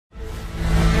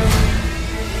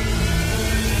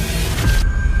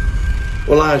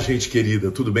Olá, gente querida,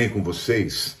 tudo bem com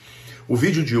vocês? O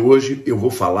vídeo de hoje eu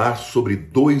vou falar sobre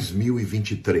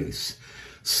 2023.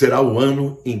 Será o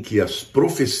ano em que as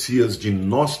profecias de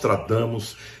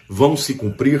Nostradamus vão se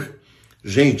cumprir?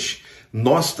 Gente,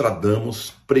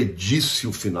 Nostradamus predisse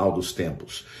o final dos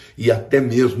tempos e até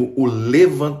mesmo o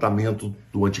levantamento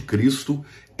do anticristo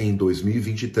em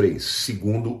 2023,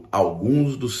 segundo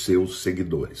alguns dos seus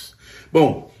seguidores.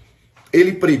 Bom,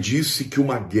 ele predisse que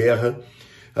uma guerra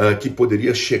que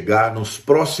poderia chegar nos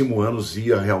próximos anos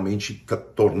ia realmente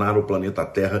tornar o planeta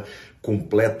Terra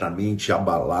completamente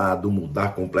abalado,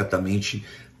 mudar completamente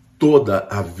toda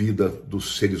a vida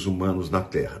dos seres humanos na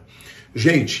Terra.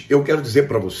 Gente, eu quero dizer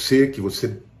para você que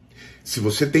se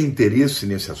você tem interesse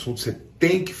nesse assunto, você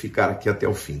tem que ficar aqui até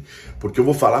o fim, porque eu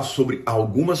vou falar sobre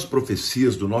algumas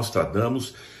profecias do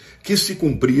Nostradamus que se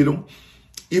cumpriram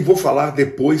e vou falar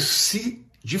depois se,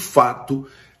 de fato,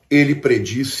 ele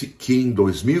predisse que em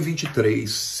 2023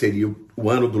 seria o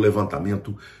ano do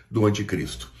levantamento do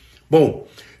anticristo. Bom,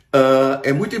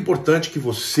 é muito importante que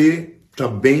você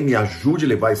também me ajude a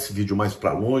levar esse vídeo mais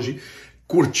para longe,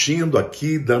 curtindo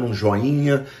aqui, dando um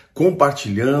joinha,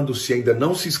 compartilhando. Se ainda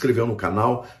não se inscreveu no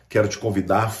canal, quero te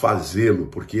convidar a fazê-lo,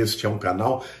 porque este é um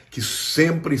canal que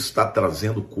sempre está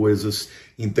trazendo coisas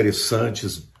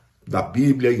interessantes da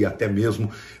Bíblia e até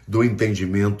mesmo do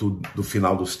entendimento do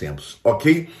final dos tempos,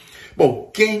 ok?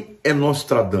 Bom, quem é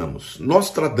Nostradamus?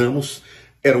 Nostradamus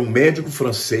era um médico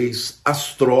francês,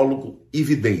 astrólogo e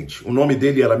vidente. O nome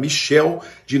dele era Michel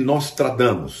de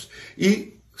Nostradamus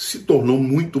e se tornou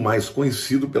muito mais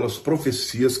conhecido pelas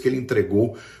profecias que ele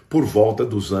entregou por volta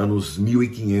dos anos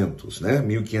 1500, né?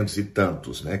 1500 e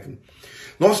tantos, né?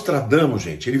 Nostradamus,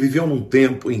 gente, ele viveu num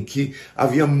tempo em que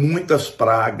havia muitas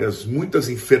pragas, muitas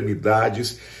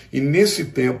enfermidades, e nesse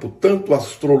tempo, tanto a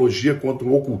astrologia quanto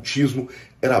o ocultismo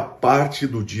era parte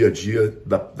do dia a dia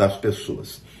das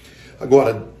pessoas.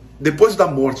 Agora, depois da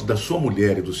morte da sua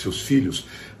mulher e dos seus filhos,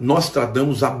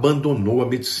 Nostradamus abandonou a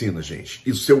medicina, gente,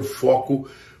 e seu foco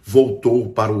voltou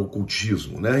para o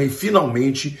ocultismo, né? E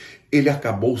finalmente ele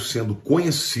acabou sendo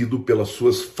conhecido pelas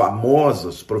suas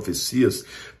famosas profecias,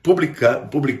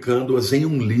 publicando-as em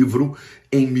um livro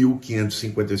em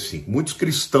 1555. Muitos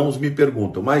cristãos me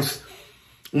perguntam, mas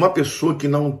uma pessoa que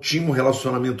não tinha um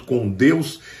relacionamento com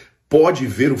Deus pode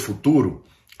ver o futuro?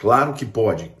 Claro que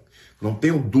pode. Não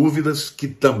tenho dúvidas que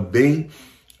também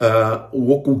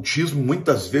o ocultismo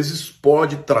muitas vezes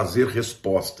pode trazer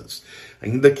respostas.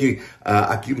 Ainda que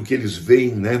aquilo que eles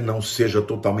veem, né, não seja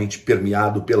totalmente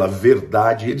permeado pela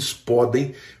verdade, eles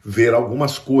podem ver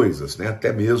algumas coisas, né,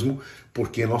 até mesmo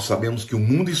porque nós sabemos que o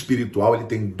mundo espiritual ele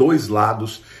tem dois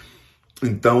lados.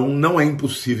 Então não é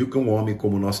impossível que um homem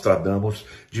como Nostradamus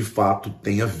de fato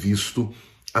tenha visto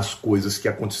as coisas que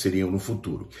aconteceriam no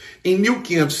futuro. Em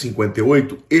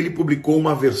 1558, ele publicou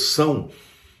uma versão,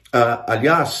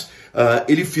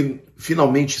 ele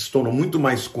finalmente se tornou muito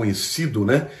mais conhecido,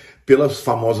 né, pelas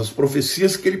famosas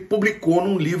profecias que ele publicou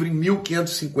num livro em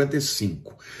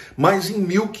 1555. Mas em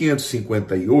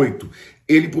 1558,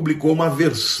 ele publicou uma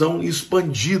versão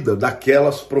expandida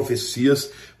daquelas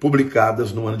profecias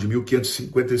publicadas no ano de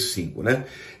 1555, né?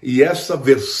 E essa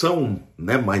versão,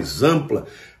 né, mais ampla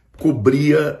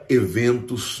cobria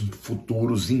eventos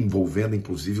futuros envolvendo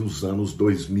inclusive os anos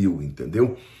 2000,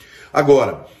 entendeu?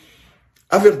 Agora,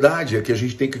 a verdade é que a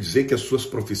gente tem que dizer que as suas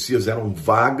profecias eram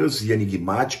vagas e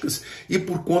enigmáticas e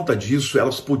por conta disso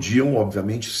elas podiam,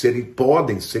 obviamente,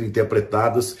 podem ser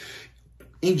interpretadas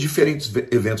em diferentes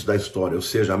eventos da história, ou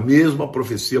seja, a mesma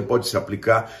profecia pode se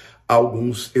aplicar a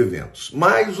alguns eventos.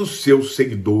 Mas os seus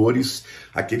seguidores,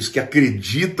 aqueles que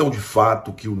acreditam de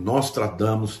fato que o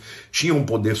Nostradamus tinha um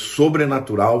poder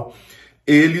sobrenatural,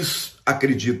 eles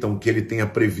acreditam que ele tenha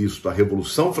previsto a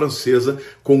Revolução Francesa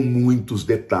com muitos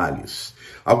detalhes.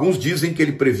 Alguns dizem que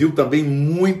ele previu também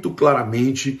muito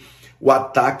claramente o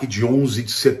ataque de 11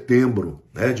 de setembro,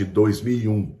 né, de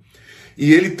 2001.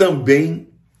 E ele também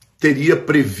teria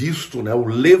previsto, né, o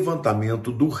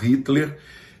levantamento do Hitler,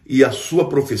 e a sua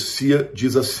profecia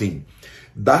diz assim,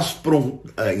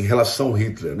 em relação ao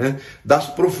Hitler, né, das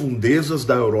profundezas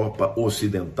da Europa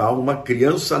Ocidental, uma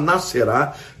criança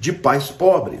nascerá de pais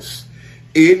pobres.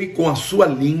 Ele, com a sua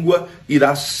língua,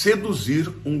 irá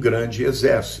seduzir um grande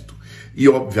exército. E,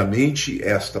 obviamente,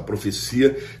 esta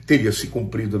profecia teria se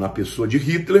cumprido na pessoa de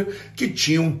Hitler, que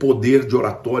tinha um poder de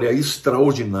oratória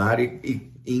extraordinário e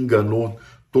enganou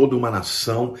toda uma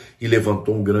nação e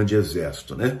levantou um grande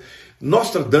exército, né?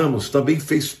 Nostradamus também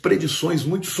fez predições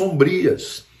muito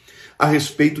sombrias a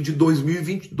respeito de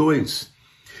 2022,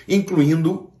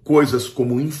 incluindo coisas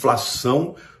como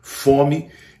inflação, fome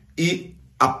e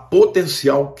a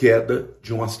potencial queda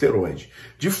de um asteroide.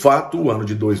 De fato, o ano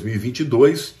de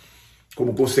 2022,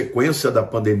 como consequência da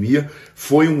pandemia,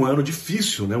 foi um ano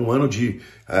difícil, né? Um ano de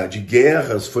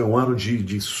guerras, foi um ano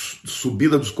de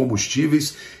subida dos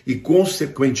combustíveis e,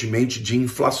 consequentemente, de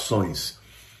inflações.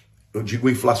 Eu digo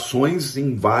inflações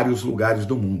em vários lugares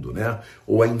do mundo, né?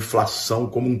 Ou a inflação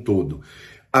como um todo.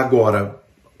 Agora,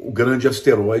 o grande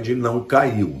asteroide não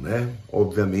caiu, né?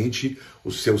 Obviamente,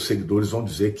 os seus seguidores vão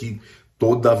dizer que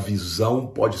toda a visão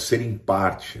pode ser em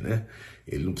parte, né?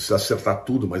 Ele não precisa acertar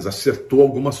tudo, mas acertou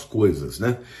algumas coisas,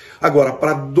 né? Agora,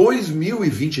 para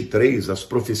 2023, as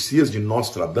profecias de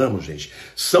Nostradamus, gente,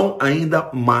 são ainda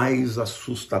mais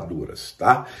assustadoras,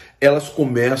 tá? Elas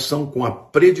começam com a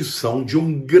predição de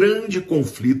um grande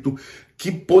conflito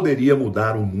que poderia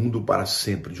mudar o mundo para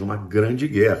sempre, de uma grande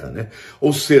guerra, né?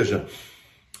 Ou seja,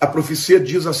 a profecia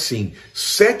diz assim: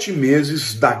 7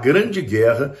 meses da grande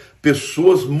guerra,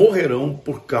 pessoas morrerão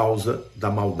por causa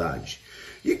da maldade.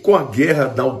 E com a guerra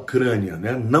da Ucrânia,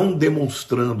 né, não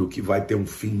demonstrando que vai ter um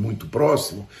fim muito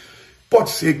próximo,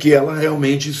 pode ser que ela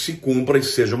realmente se cumpra e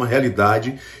seja uma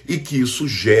realidade e que isso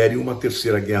gere uma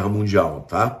terceira guerra mundial,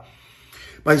 tá?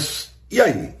 Mas e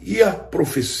aí? E a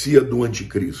profecia do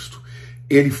anticristo?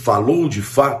 Ele falou de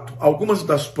fato? Algumas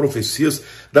das profecias,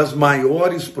 das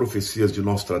maiores profecias de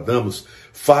Nostradamus,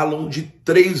 falam de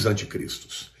 3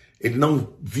 anticristos. Ele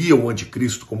não via o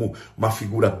anticristo como uma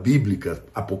figura bíblica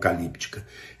apocalíptica.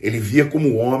 Ele via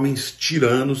como homens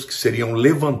tiranos que seriam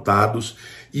levantados,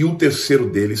 e o terceiro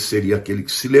deles seria aquele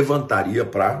que se levantaria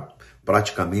para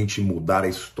praticamente mudar a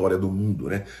história do mundo,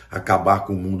 né? Acabar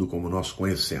com o mundo como nós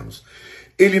conhecemos.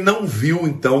 Ele não viu,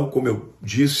 então, como eu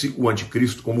disse, o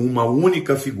anticristo como uma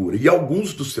única figura. E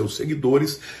alguns dos seus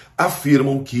seguidores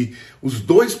afirmam que os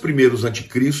 2 primeiros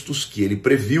anticristos que ele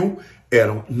previu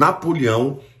eram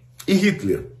Napoleão e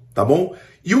Hitler, tá bom?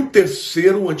 E o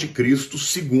terceiro anticristo,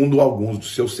 segundo alguns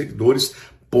dos seus seguidores,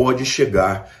 pode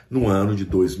chegar no ano de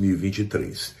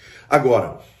 2023.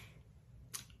 Agora,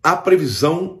 a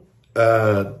previsão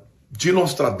de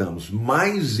Nostradamus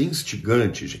mais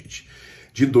instigante, gente,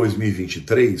 de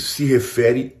 2023, se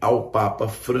refere ao Papa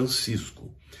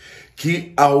Francisco,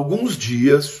 que há alguns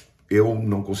dias, eu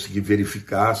não consegui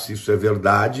verificar se isso é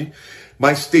verdade,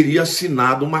 mas teria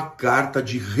assinado uma carta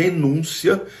de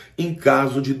renúncia em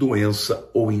caso de doença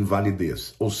ou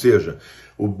invalidez. Ou seja,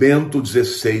 o Bento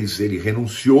XVI, ele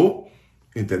renunciou,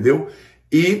 entendeu?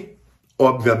 E,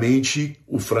 obviamente,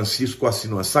 o Francisco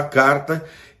assinou essa carta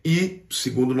e,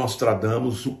 segundo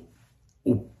Nostradamus,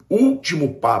 o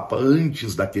último Papa,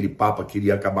 antes daquele Papa que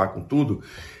iria acabar com tudo,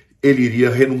 ele iria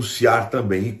renunciar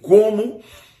também. E como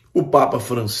o Papa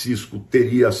Francisco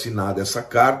teria assinado essa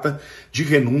carta de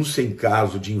renúncia em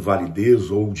caso de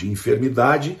invalidez ou de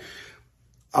enfermidade,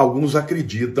 alguns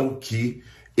acreditam que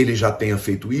ele já tenha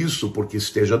feito isso porque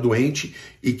esteja doente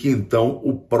e que então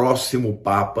o próximo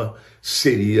Papa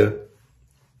seria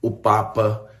o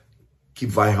Papa que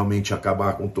vai realmente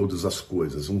acabar com todas as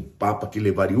coisas. Um Papa que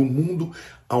levaria o mundo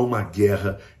a uma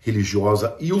guerra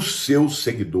religiosa e os seus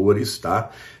seguidores, tá?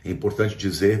 É importante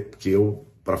dizer que eu,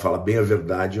 para falar bem a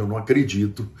verdade, eu não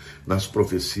acredito nas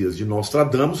profecias de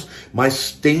Nostradamus,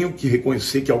 mas tenho que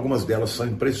reconhecer que algumas delas são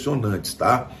impressionantes,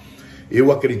 tá?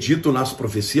 Eu acredito nas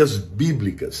profecias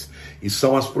bíblicas, e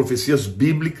são as profecias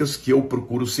bíblicas que eu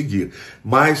procuro seguir.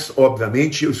 Mas,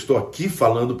 obviamente, eu estou aqui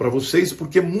falando para vocês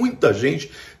porque muita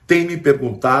gente tem me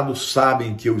perguntado,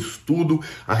 sabem que eu estudo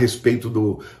a respeito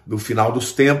do final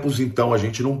dos tempos, então a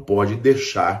gente não pode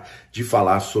deixar de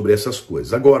falar sobre essas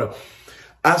coisas. Agora,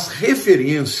 as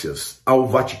referências ao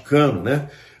Vaticano, né,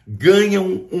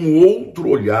 ganham um outro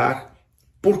olhar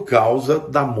por causa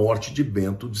da morte de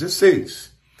Bento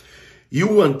XVI. E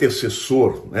o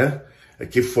antecessor, né,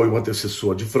 que foi o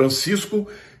antecessor de Francisco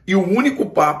e o único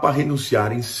Papa a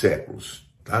renunciar em séculos,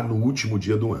 tá, no último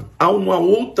dia do ano. Há uma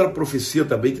outra profecia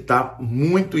também que está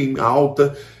muito em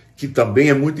alta, que também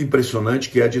é muito impressionante,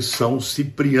 que é a de São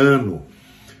Cipriano.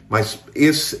 Mas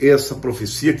essa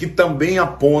profecia que também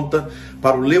aponta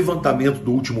para o levantamento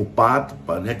do último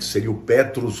Papa, né, que seria o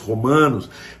Petrus Romanus.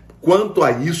 Quanto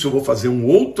a isso, eu vou fazer um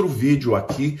outro vídeo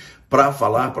aqui para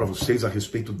falar para vocês a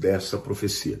respeito dessa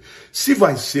profecia. Se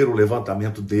vai ser o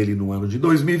levantamento dele no ano de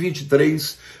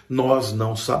 2023, nós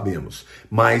não sabemos.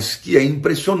 Mas que é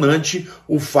impressionante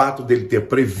o fato dele ter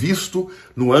previsto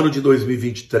no ano de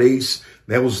 2023,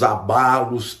 né, os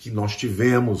abalos que nós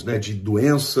tivemos, né, de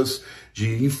doenças,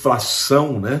 de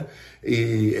inflação, né?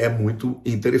 E é muito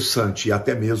interessante, e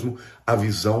até mesmo a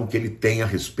visão que ele tem a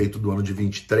respeito do ano de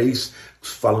 23,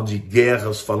 falando de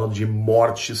guerras, falando de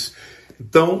mortes.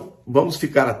 Então, vamos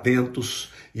ficar atentos.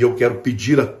 E eu quero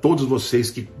pedir a todos vocês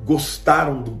que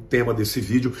gostaram do tema desse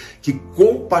vídeo, que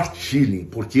compartilhem,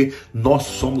 porque nós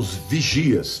somos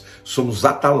vigias, somos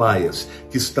atalaias,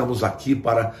 que estamos aqui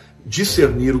para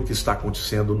discernir o que está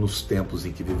acontecendo nos tempos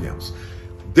em que vivemos.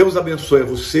 Deus abençoe a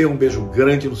você, um beijo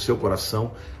grande no seu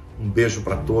coração, um beijo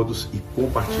para todos e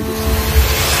compartilhe esse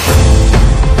vídeo.